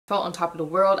felt on top of the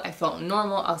world. I felt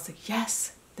normal. I was like,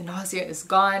 yes, the nausea is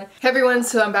gone. Hey everyone,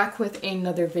 so I'm back with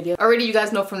another video. Already you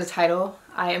guys know from the title,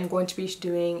 I am going to be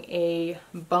doing a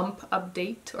bump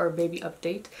update or baby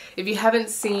update. If you haven't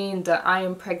seen the I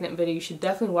am pregnant video, you should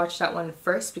definitely watch that one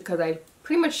first, because I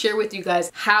pretty much share with you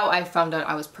guys how I found out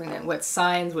I was pregnant, what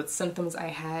signs, what symptoms I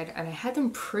had, and I had them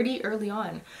pretty early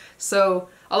on. So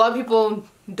a lot of people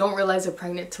don't realize they're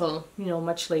pregnant till, you know,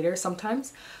 much later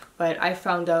sometimes, but I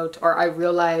found out, or I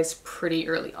realized pretty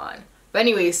early on. But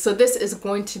anyways, so this is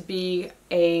going to be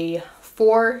a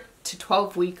 4 to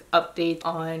 12 week update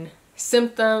on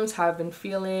symptoms, how I've been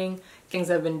feeling,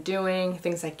 things I've been doing,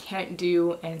 things I can't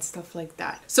do, and stuff like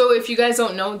that. So if you guys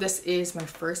don't know, this is my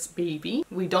first baby.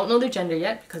 We don't know the gender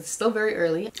yet because it's still very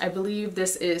early. I believe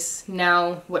this is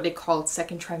now what they call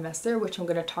second trimester, which I'm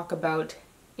going to talk about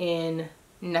in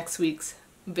next week's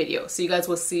video. So you guys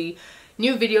will see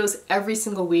new videos every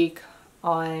single week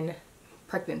on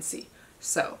pregnancy.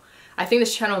 So I think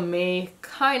this channel may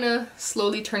kind of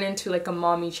slowly turn into like a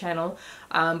mommy channel,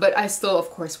 but I still of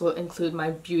course will include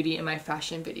my beauty and my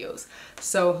fashion videos.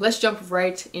 So let's jump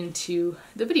right into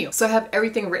the video. So I have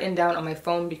everything written down on my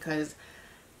phone because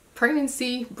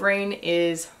pregnancy brain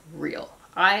is real.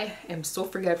 I am so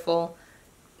forgetful,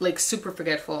 like super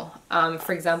forgetful.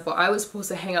 For example, I was supposed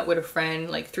to hang out with a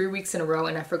friend like 3 weeks in a row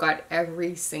and I forgot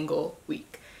every single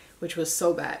week, which was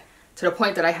so bad. To the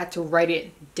point that I had to write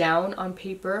it down on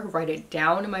paper, write it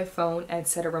down in my phone, and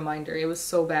set a reminder. It was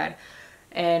so bad.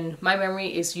 And my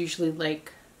memory is usually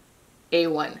like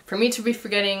A1. For me to be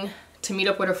forgetting to meet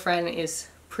up with a friend is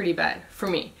pretty bad for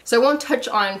me. So I won't touch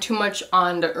on too much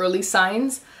on the early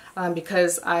signs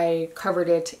because I covered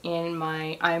it in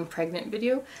my I am pregnant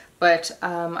video. But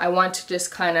I want to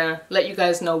just kind of let you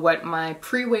guys know what my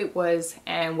pre-weight was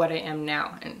and what I am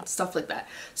now and stuff like that.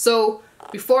 So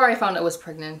before I found I was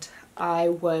pregnant, I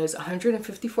was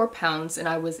 154 pounds and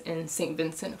I was in St.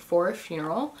 Vincent for a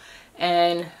funeral.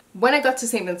 And when I got to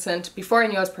St. Vincent, before I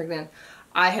knew I was pregnant,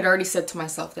 I had already said to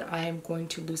myself that I am going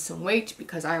to lose some weight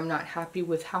because I am not happy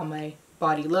with how my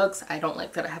body looks. I don't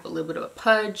like that I have a little bit of a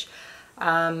pudge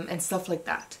and stuff like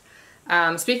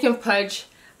that. Speaking of pudge,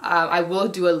 I will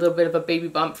do a little bit of a baby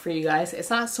bump for you guys. It's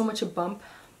not so much a bump,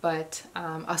 but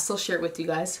I'll still share it with you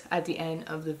guys at the end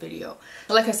of the video.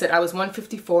 Like I said, I was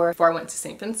 154 before I went to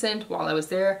St. Vincent. While I was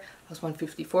there, I was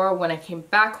 154. When I came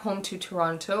back home to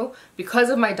Toronto,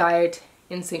 because of my diet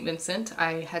in St. Vincent,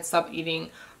 I had stopped eating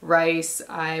rice.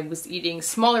 I was eating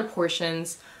smaller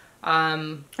portions.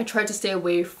 I tried to stay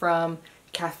away from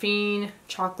caffeine,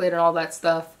 chocolate, and all that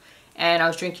stuff. And I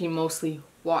was drinking mostly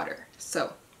water.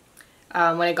 So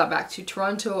when I got back to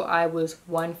Toronto, I was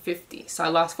 150. So I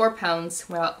lost 4 pounds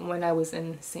when I was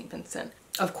in St. Vincent.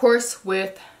 Of course,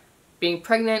 with being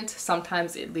pregnant,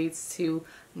 sometimes it leads to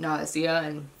nausea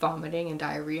and vomiting and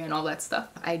diarrhea and all that stuff.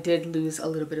 I did lose a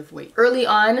little bit of weight. Early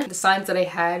on, the signs that I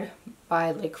had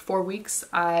by like 4 weeks,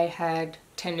 I had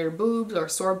tender boobs or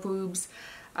sore boobs.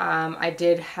 I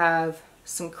did have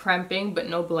some cramping, but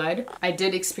no blood. I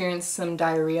did experience some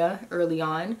diarrhea early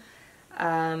on.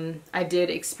 I did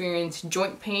experience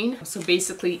joint pain, so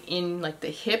basically in like the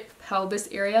hip pelvis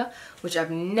area, which I've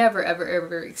never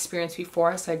ever experienced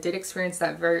before. So I did experience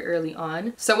that very early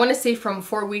on. So I want to say from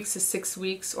 4 weeks to 6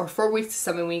 weeks, or 4 weeks to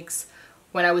 7 weeks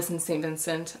when I was in St.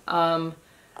 Vincent,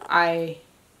 I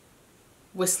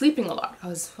was sleeping a lot. I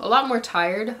was a lot more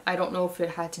tired. I don't know if it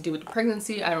had to do with the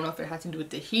pregnancy. I don't know if it had to do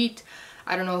with the heat.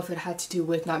 I don't know if it had to do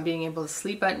with not being able to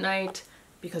sleep at night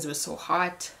because it was so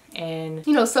hot and,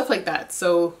 you know, stuff like that.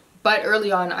 So, but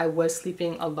early on I was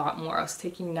sleeping a lot more. I was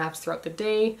taking naps throughout the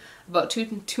day, about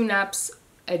two naps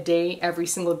a day every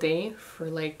single day for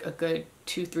like a good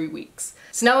 2-3 weeks.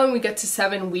 So now when we get to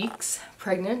 7 weeks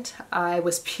pregnant, I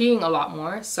was peeing a lot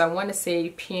more. So I want to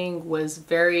say peeing was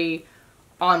very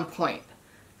on point.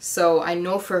 So I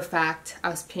know for a fact I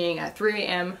was peeing at 3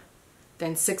 a.m.,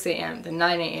 then 6 a.m., then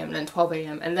 9 a.m., then 12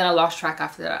 a.m. And then I lost track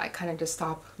after that. I kind of just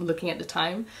stopped looking at the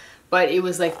time. But it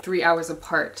was like 3 hours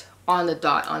apart on the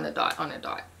dot, on the dot, on the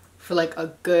dot for like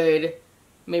a good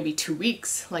maybe 2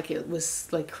 weeks. Like it was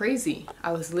like crazy.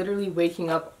 I was literally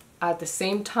waking up at the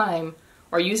same time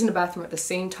or using the bathroom at the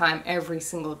same time every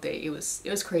single day. It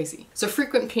was crazy. So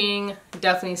frequent peeing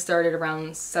definitely started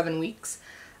around 7 weeks.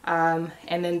 And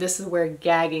then this is where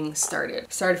gagging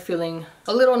started. Started feeling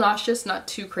a little nauseous, not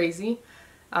too crazy.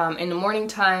 In the morning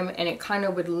time, and it kind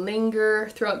of would linger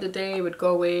throughout the day. It would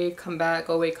go away, come back,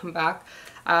 go away, come back.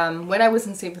 When I was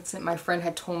in St. Vincent, my friend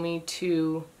had told me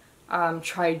to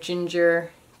try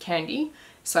ginger candy.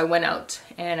 So I went out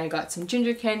and I got some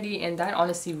ginger candy, and that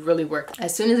honestly really worked.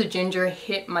 As soon as the ginger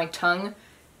hit my tongue,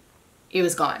 it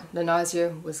was gone. The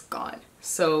nausea was gone.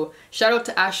 So shout out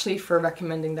to Ashley for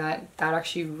recommending that. That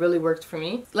actually really worked for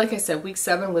me. Like I said, week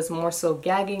 7 was more so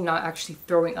gagging, not actually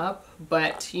throwing up,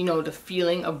 but you know, the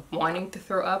feeling of wanting to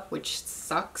throw up, which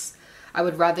sucks. I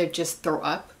would rather just throw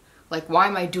up. Like, why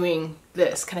am I doing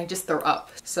this? Can I just throw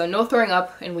up? So no throwing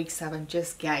up in week 7,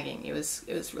 just gagging. It was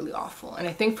really awful. And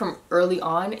I think from early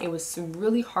on, it was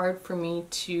really hard for me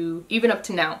to, even up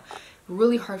to now,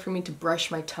 really hard for me to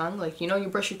brush my tongue. Like, you know, you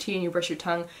brush your teeth and you brush your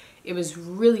tongue. It was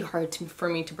really hard for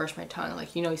me to brush my tongue.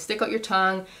 Like, you know, you stick out your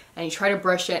tongue and you try to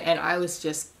brush it, and I was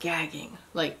just gagging.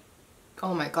 Like,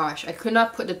 oh my gosh, I could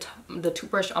not put the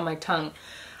toothbrush on my tongue.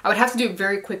 I would have to do it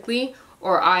very quickly,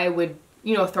 or I would,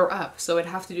 you know, throw up. So I'd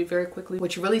have to do it very quickly,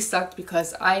 which really sucked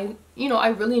because I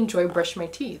really enjoy brushing my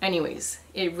teeth. Anyways,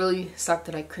 it really sucked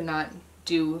that I could not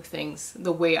do things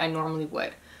the way I normally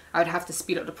would. I would have to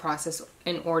speed up the process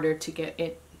in order to get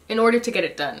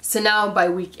it done. So now by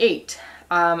week 8,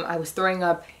 I was throwing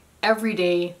up every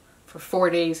day for 4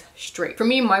 days straight. For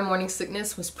me, my morning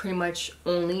sickness was pretty much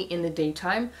only in the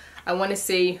daytime. I want to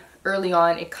say early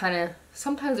on, it kind of,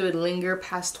 sometimes it would linger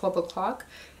past 12 o'clock.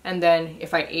 And then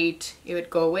if I ate, it would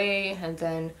go away. And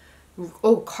then,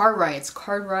 oh, car rides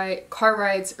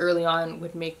early on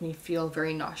would make me feel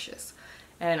very nauseous.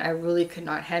 And I really could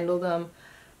not handle them.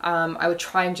 I would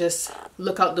try and just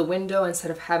look out the window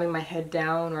instead of having my head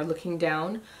down or looking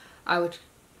down. I would,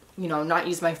 you know, not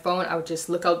use my phone. I would just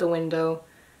look out the window,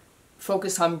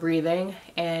 focus on breathing,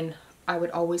 and I would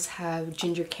always have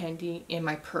ginger candy in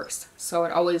my purse. So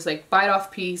I'd always like bite off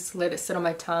a piece, let it sit on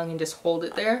my tongue, and just hold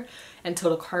it there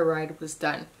until the car ride was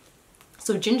done.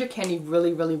 So ginger candy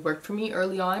really worked for me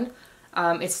early on.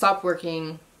 It stopped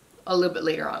working a little bit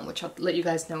later on, which I'll let you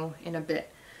guys know in a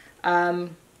bit.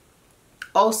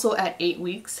 Also at 8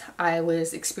 weeks, I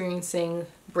was experiencing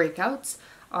breakouts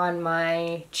on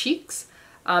my cheeks.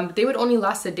 They would only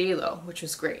last a day though, which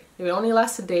was great. They would only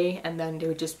last a day, and then they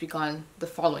would just be gone the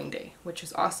following day, which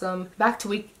was awesome. Back to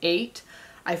week 8,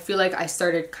 I feel like I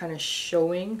started kind of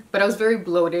showing, but I was very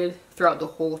bloated throughout the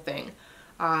whole thing.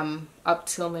 Up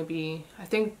till maybe, I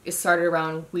think it started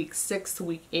around week 6 to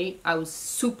week 8, I was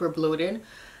super bloated.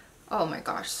 Oh my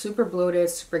gosh, super bloated,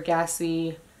 super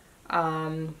gassy.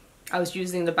 I was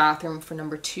using the bathroom for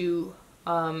number 2,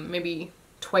 maybe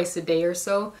twice a day or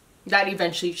so. That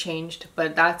eventually changed,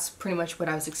 but that's pretty much what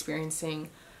I was experiencing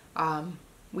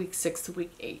week 6 to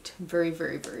week 8. Very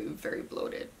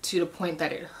bloated, to the point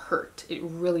that it hurt. It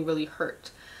really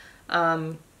hurt.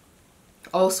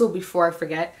 Also, before I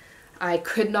forget, I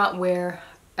could not wear,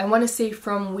 I want to say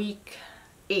from week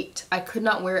 8, I could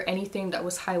not wear anything that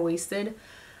was high-waisted.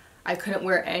 I couldn't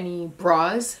wear any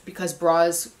bras because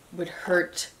bras would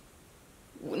hurt.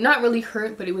 Not really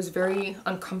hurt, but it was very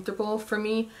uncomfortable for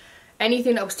me.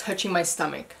 Anything that was touching my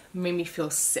stomach made me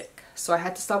feel sick. So I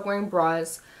had to stop wearing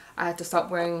bras. I had to stop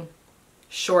wearing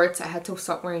shorts. I had to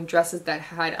stop wearing dresses that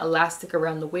had elastic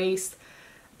around the waist.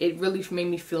 It really made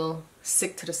me feel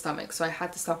sick to the stomach. So I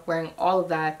had to stop wearing all of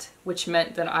that, which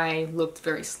meant that I looked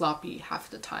very sloppy half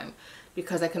the time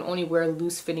because I can only wear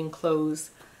loose-fitting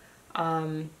clothes.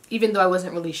 Even though I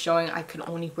wasn't really showing, I could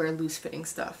only wear loose-fitting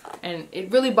stuff. And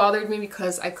it really bothered me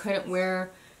because I couldn't wear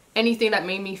anything that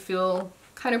made me feel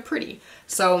kind of pretty.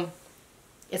 So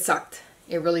it sucked.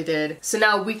 It really did. So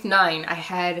now week 9, I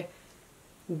had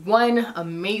one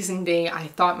amazing day. I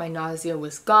thought my nausea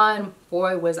was gone.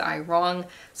 Boy, was I wrong.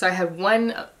 So I had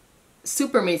one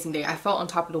super amazing day. I felt on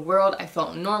top of the world. I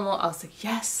felt normal. I was like,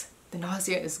 yes, the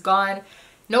nausea is gone.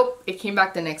 Nope, it came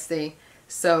back the next day.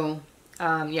 So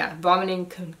yeah,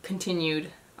 vomiting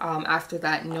continued after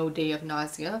that no day of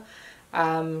nausea,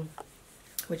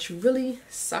 which really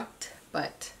sucked,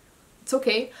 but it's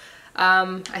okay.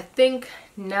 I think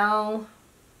now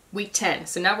week 10.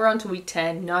 So now we're on to week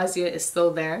 10. Nausea is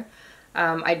still there.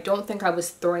 I don't think I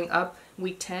was throwing up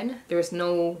week 10. There was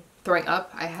no throwing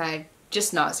up. I had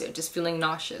just nausea, just feeling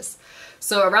nauseous.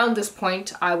 So around this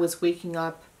point, I was waking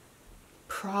up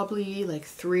probably like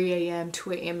 3 a.m.,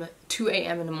 2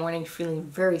 a.m. in the morning, feeling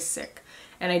very sick.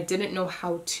 And I didn't know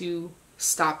how to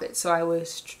stop it. So I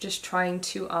was just trying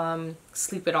to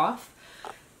sleep it off,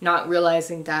 not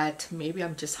realizing that maybe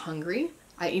I'm just hungry.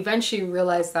 I eventually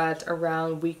realized that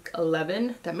around week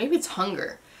 11 that maybe it's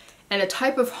hunger. And the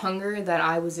type of hunger that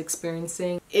I was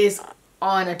experiencing is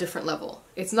on a different level.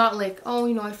 It's not like, oh,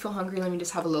 you know, I feel hungry, let me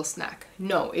just have a little snack.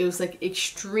 No, it was like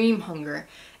extreme hunger.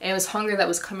 And it was hunger that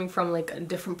was coming from like a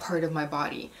different part of my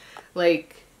body.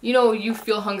 Like, you know, you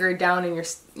feel hunger down in your,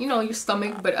 you know, your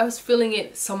stomach, but I was feeling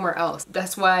it somewhere else.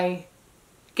 That's why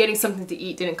getting something to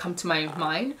eat didn't come to my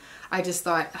mind. I just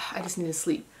thought, I just need to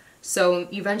sleep. So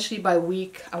eventually by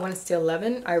week, I want to say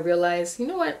 11, I realized, you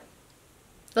know what?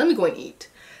 Let me go and eat.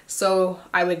 So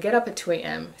I would get up at 2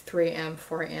 a.m., 3 a.m.,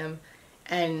 4 a.m.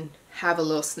 and have a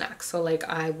little snack. So like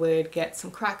I would get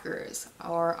some crackers,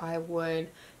 or I would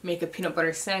make a peanut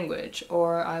butter sandwich,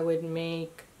 or I would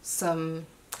make some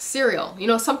cereal, you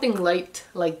know, something light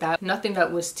like that. Nothing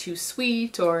that was too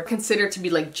sweet or considered to be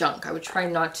like junk. I would try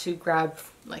not to grab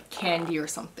like candy or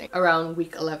something around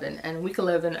week 11. And week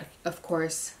 11, of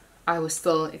course, I was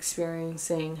still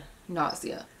experiencing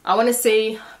nausea. I want to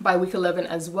say by week 11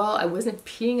 as well, I wasn't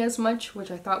peeing as much, which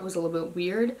I thought was a little bit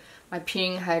weird. My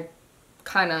peeing had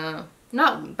kind of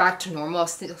not back to normal. I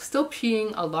was still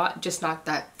peeing a lot, just not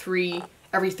that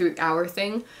every 3 hour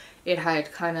thing. It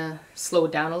had kind of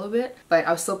slowed down a little bit, but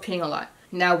I was still peeing a lot.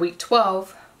 Now week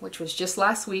 12, which was just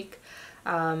last week,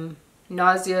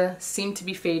 nausea seemed to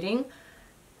be fading,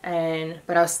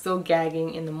 but I was still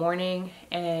gagging in the morning,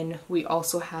 and we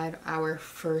also had our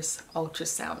first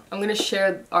ultrasound. I'm gonna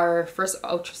share our first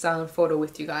ultrasound photo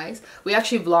with you guys. We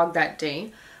actually vlogged that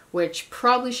day, which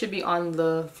probably should be on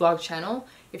the vlog channel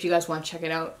if you guys want to check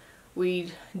it out.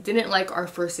 We didn't like our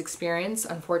first experience,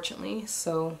 unfortunately,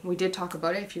 so we did talk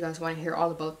about it if you guys want to hear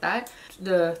all about that.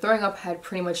 The throwing up had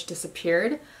pretty much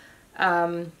disappeared, but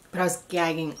I was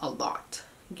gagging a lot.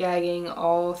 Gagging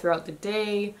all throughout the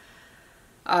day.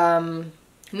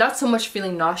 Not so much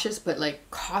feeling nauseous, but like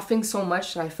coughing so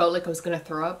much that I felt like I was gonna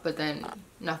throw up, but then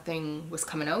nothing was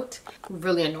coming out.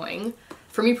 Really annoying.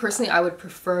 For me personally, I would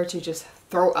prefer to just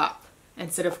throw up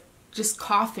instead of just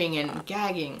coughing and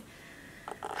gagging.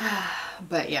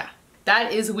 But yeah,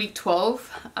 that is week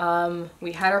 12.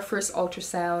 We had our first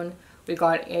ultrasound. We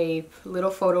got a little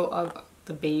photo of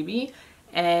the baby,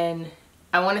 and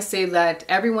I want to say that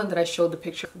everyone that I showed the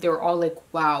picture, they were all like,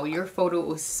 wow, your photo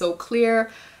was so clear.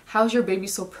 How's your baby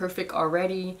so perfect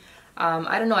already?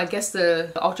 I don't know, I guess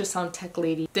the ultrasound tech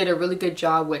lady did a really good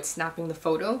job with snapping the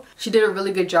photo. She did a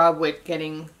really good job with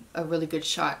getting a really good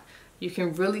shot. You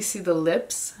can really see the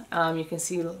lips, you can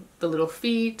see the little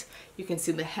feet, you can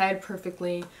see the head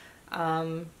perfectly.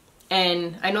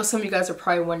 And I know some of you guys are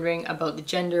probably wondering about the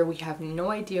gender. We have no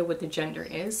idea what the gender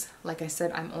is. Like I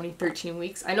said, I'm only 13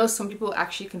 weeks. I know some people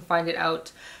actually can find it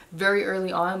out very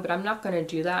early on, but I'm not going to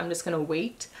do that. I'm just going to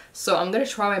wait. So I'm going to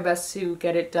try my best to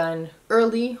get it done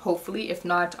early, hopefully. If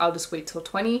not, I'll just wait till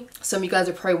 20. Some of you guys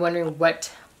are probably wondering,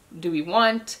 what do we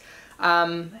want?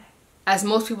 As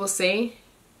most people say,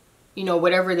 you know,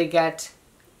 whatever they get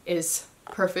is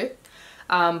perfect.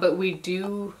 But we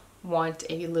do want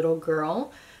a little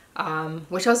girl.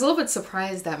 Which I was a little bit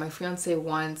surprised that my fiance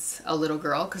wants a little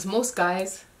girl, because most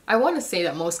guys, I want to say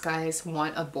that most guys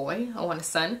want a boy, I want a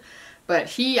son, but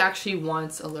he actually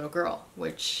wants a little girl,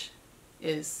 which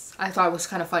is, I thought was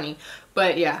kind of funny.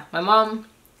 But yeah, my mom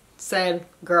said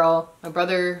girl, my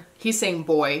brother, he's saying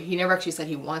boy. He never actually said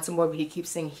he wants a boy, but he keeps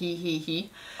saying he.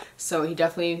 So he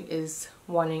definitely is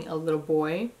wanting a little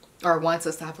boy, or wants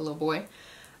us to have a little boy.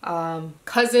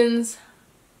 Cousins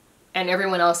and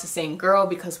everyone else is saying girl,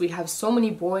 because we have so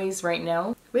many boys right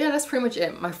now. But yeah, that's pretty much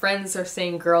it. My friends are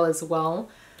saying girl as well.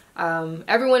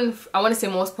 Everyone, I want to say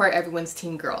most part, everyone's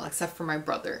team girl, except for my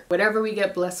brother. Whatever we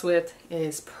get blessed with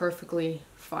is perfectly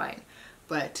fine.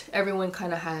 But everyone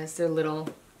kind of has their little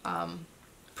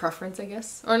preference, I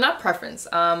guess. Or not preference.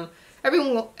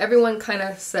 Everyone kind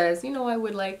of says, you know, I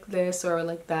would like this or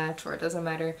like that, or it doesn't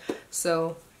matter.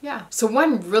 So yeah. So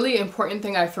one really important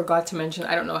thing I forgot to mention,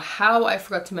 I don't know how I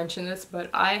forgot to mention this, but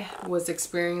I was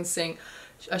experiencing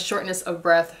a shortness of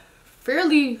breath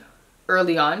fairly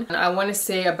early on. And I want to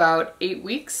say about 8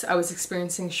 weeks, I was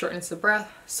experiencing shortness of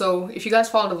breath. So if you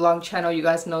guys follow the vlog channel, you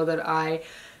guys know that I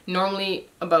normally,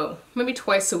 about maybe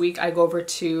twice a week, I go over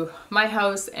to my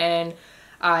house and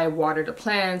I water the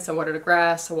plants, I water the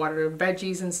grass, I water the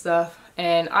veggies and stuff.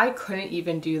 And I couldn't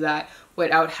even do that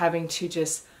without having to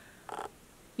just,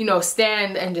 you know,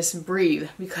 stand and just breathe,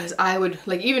 because I would,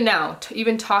 like, even now,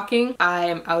 even talking, I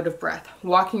am out of breath.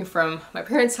 Walking from my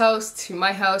parents' house to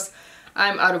my house,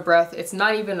 I'm out of breath. It's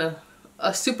not even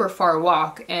a super far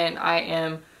walk and I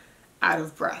am out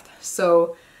of breath.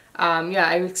 So yeah,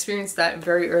 I experienced that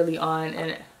very early on,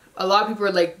 and a lot of people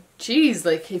are like, geez,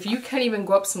 like if you can't even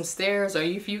go up some stairs, or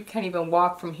if you can't even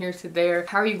walk from here to there,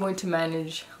 how are you going to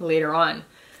manage later on?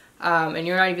 And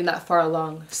you're not even that far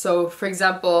along. So for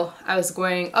example, I was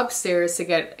going upstairs to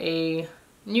get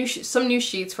some new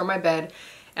sheets for my bed,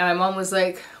 and my mom was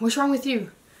like, what's wrong with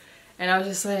you? And I was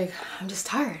just like, I'm just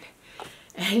tired.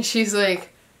 And she's like,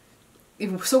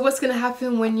 so what's gonna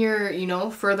happen when you're, you know,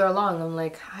 further along? I'm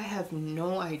like, I have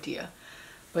no idea.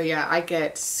 But yeah, I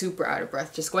get super out of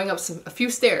breath just going up a few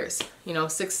stairs, you know,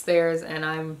 6 stairs, and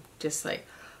I'm just like,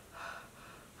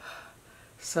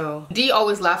 So D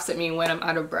always laughs at me when I'm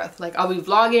out of breath. Like I'll be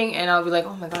vlogging and I'll be like,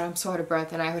 oh my god, I'm so out of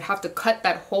breath, and I would have to cut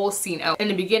that whole scene out. In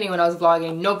the beginning when I was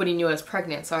vlogging, nobody knew I was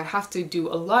pregnant, so I'd have to do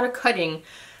a lot of cutting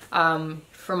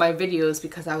for my videos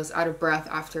because I was out of breath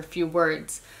after a few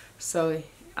words. So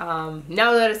now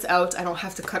that it's out, I don't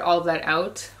have to cut all of that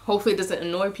out. Hopefully it doesn't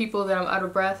annoy people that I'm out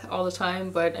of breath all the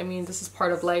time, but I mean, this is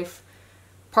part of life.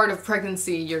 Part of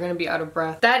pregnancy, you're gonna be out of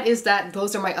breath. That is that.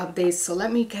 Those are my updates. So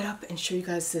let me get up and show you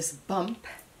guys this bump.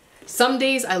 Some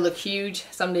days I look huge,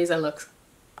 some days I look,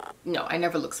 no, I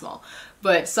never look small,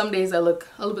 but some days I look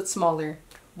a little bit smaller.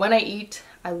 When I eat,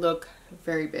 I look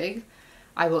very big.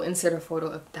 I will insert a photo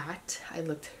of that. I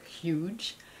looked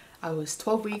huge. I was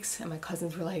 12 weeks and my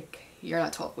cousins were like, you're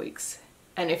not 12 weeks.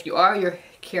 And if you are, you're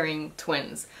carrying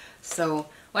twins. So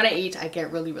when I eat, I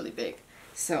get really, really big.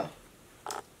 So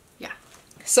yeah.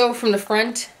 So from the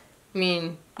front, I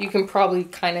mean, you can probably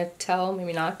kind of tell,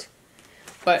 maybe not.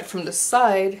 But from the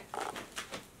side,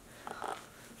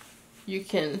 you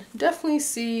can definitely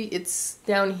see it's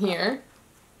down here.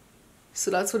 So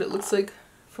that's what it looks like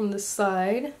from the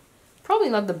side. Probably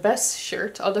not the best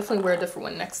shirt. I'll definitely wear a different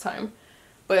one next time.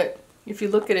 But if you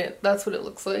look at it, that's what it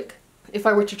looks like. If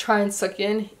I were to try and suck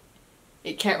in,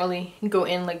 it can't really go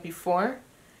in like before.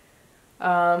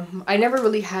 I never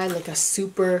really had like a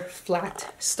super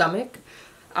flat stomach.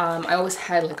 I always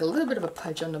had like a little bit of a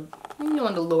pudge on the, you know,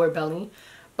 on the lower belly,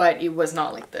 but it was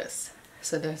not like this.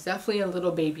 So there's definitely a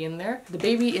little baby in there. The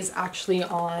baby is actually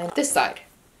on this side,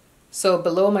 so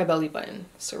below my belly button.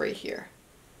 So right here,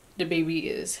 the baby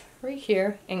is right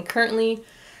here, and currently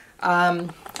I'm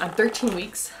 13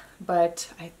 weeks,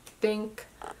 but I think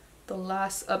the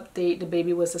last update the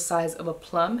baby was the size of a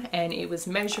plum, and it was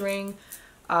measuring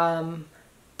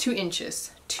 2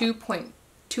 inches,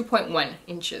 2.1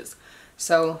 inches.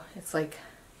 So it's like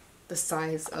the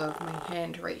size of my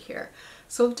hand right here.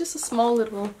 So just a small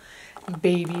little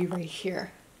baby right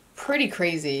here. Pretty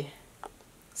crazy.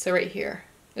 So right here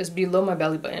is below my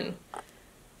belly button.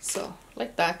 So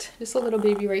like that, just a little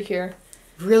baby right here.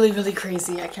 Really, really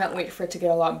crazy. I can't wait for it to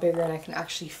get a lot bigger and I can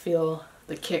actually feel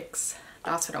the kicks.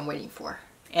 That's what I'm waiting for.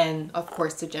 And of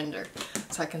course the gender,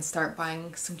 so I can start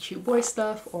buying some cute boy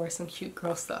stuff or some cute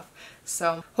girl stuff.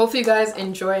 So hopefully you guys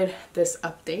enjoyed this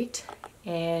update,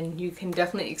 and you can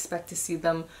definitely expect to see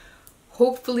them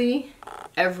hopefully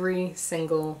every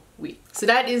single week. So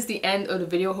that is the end of the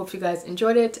video. Hope you guys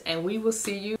enjoyed it, and we will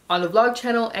see you on the vlog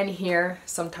channel and here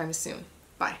sometime soon.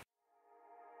 Bye.